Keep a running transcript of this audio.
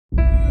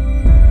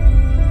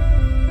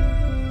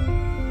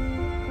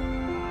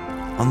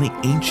on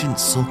the ancient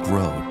Silk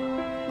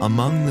Road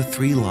among the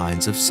three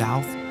lines of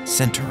south,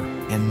 center,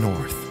 and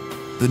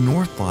north. The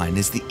north line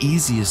is the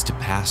easiest to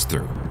pass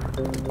through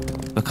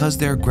because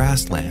there are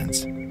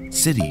grasslands,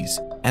 cities,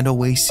 and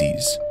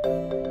oases.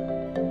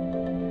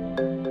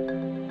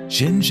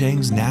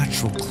 Xinjiang's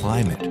natural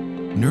climate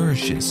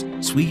nourishes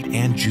sweet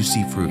and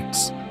juicy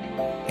fruits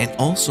and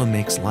also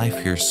makes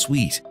life here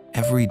sweet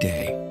every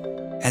day,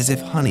 as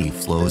if honey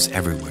flows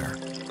everywhere.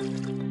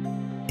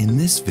 In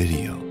this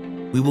video,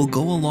 we will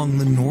go along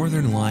the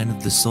northern line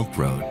of the Silk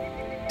Road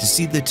to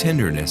see the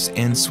tenderness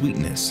and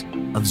sweetness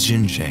of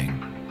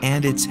Xinjiang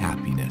and its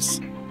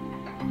happiness.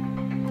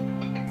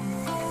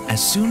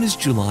 As soon as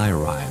July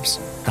arrives,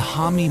 the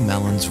Hami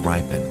melons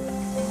ripen.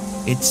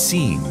 It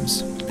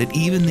seems that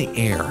even the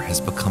air has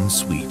become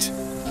sweet.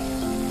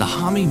 The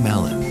Hami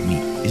melon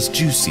meat is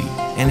juicy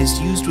and is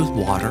used with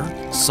water,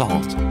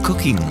 salt,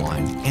 cooking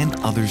wine, and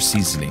other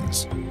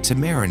seasonings to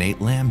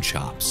marinate lamb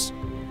chops.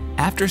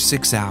 After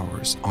 6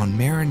 hours on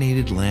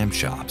marinated lamb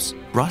chops,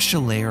 brush a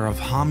layer of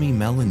Hami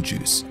melon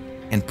juice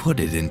and put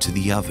it into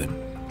the oven.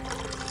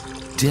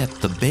 Dip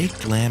the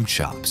baked lamb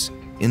chops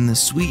in the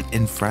sweet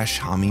and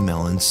fresh Hami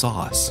melon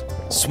sauce.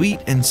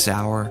 Sweet and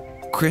sour,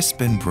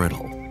 crisp and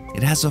brittle,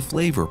 it has a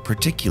flavor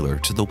particular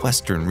to the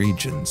Western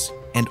regions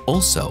and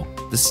also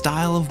the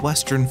style of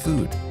Western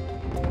food.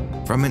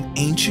 From an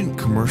ancient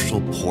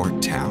commercial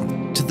port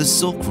town to the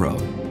Silk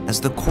Road as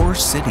the core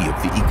city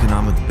of the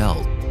economic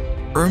belt,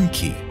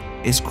 Urumqi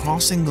is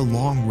crossing the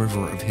long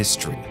river of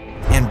history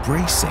and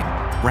bracing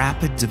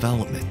rapid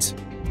development.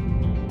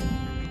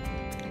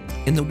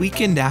 In the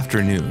weekend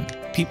afternoon,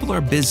 people are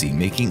busy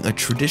making a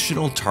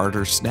traditional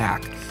Tartar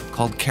snack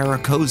called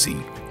karakozi.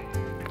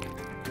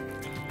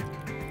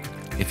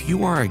 If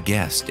you are a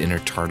guest in a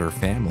Tartar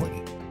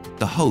family,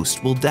 the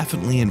host will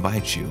definitely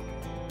invite you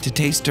to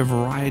taste a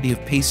variety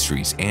of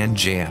pastries and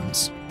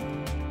jams.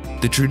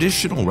 The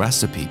traditional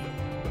recipe,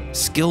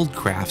 skilled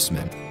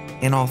craftsmen,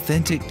 and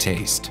authentic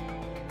taste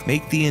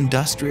make the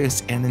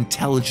industrious and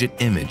intelligent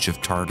image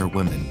of Tartar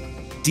women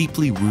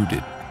deeply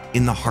rooted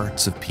in the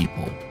hearts of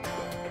people.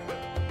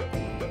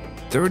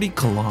 30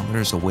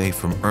 kilometers away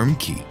from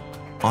Urumqi,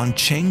 on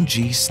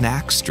Chengji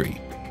Snack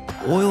Street,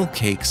 oil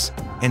cakes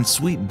and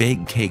sweet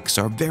baked cakes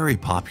are very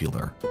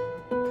popular.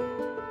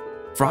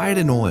 Fried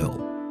in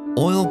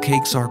oil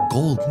cakes are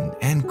golden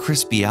and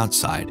crispy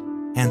outside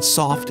and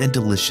soft and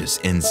delicious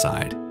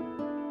inside.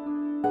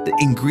 The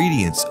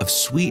ingredients of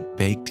sweet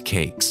baked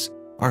cakes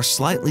are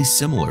slightly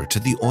similar to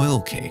the oil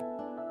cake,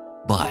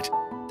 but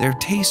their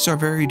tastes are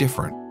very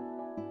different.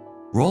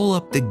 Roll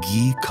up the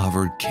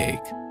ghee-covered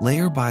cake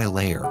layer by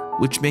layer,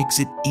 which makes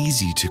it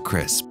easy to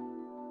crisp.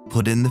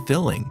 Put in the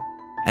filling,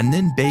 and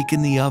then bake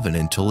in the oven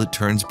until it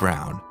turns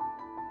brown.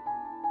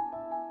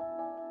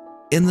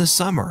 In the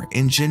summer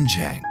in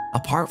Xinjiang,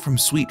 apart from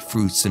sweet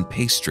fruits and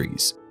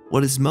pastries,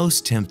 what is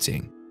most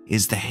tempting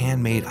is the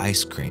handmade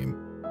ice cream.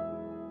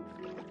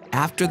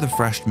 After the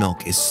fresh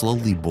milk is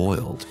slowly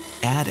boiled,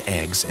 add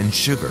eggs and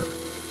sugar.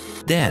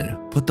 Then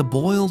put the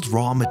boiled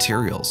raw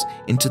materials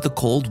into the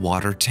cold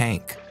water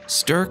tank.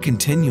 Stir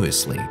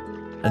continuously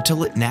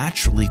until it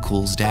naturally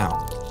cools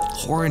down.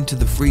 Pour into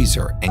the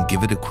freezer and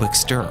give it a quick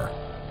stir.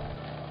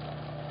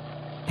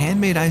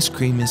 Handmade ice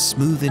cream is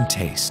smooth in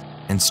taste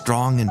and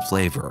strong in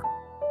flavor,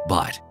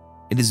 but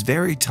it is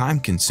very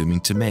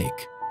time-consuming to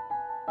make.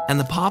 And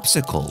the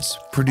popsicles,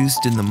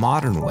 produced in the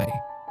modern way,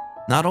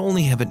 not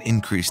only have an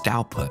increased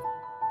output,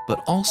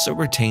 but also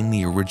retain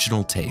the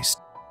original taste,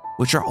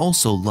 which are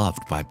also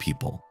loved by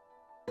people.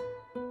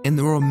 In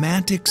the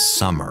romantic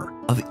summer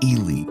of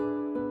Ili,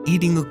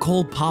 eating a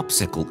cold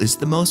popsicle is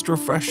the most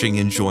refreshing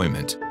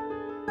enjoyment.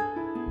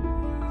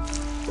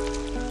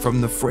 From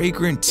the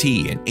fragrant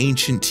tea in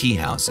ancient tea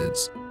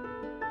houses,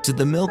 to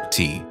the milk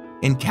tea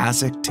in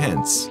Kazakh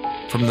tents,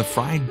 from the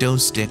fried dough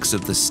sticks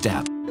of the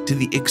steppe to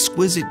the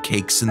exquisite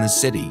cakes in the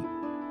city,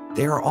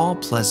 they are all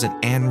pleasant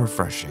and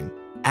refreshing,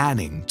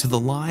 adding to the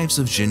lives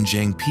of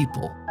Xinjiang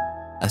people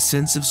a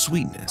sense of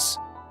sweetness,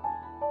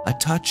 a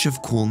touch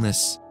of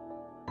coolness,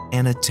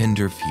 and a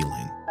tender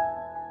feeling.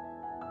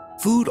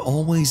 Food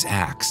always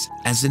acts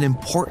as an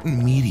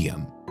important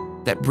medium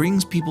that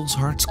brings people's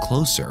hearts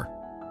closer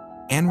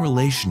and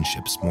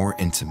relationships more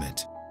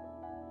intimate.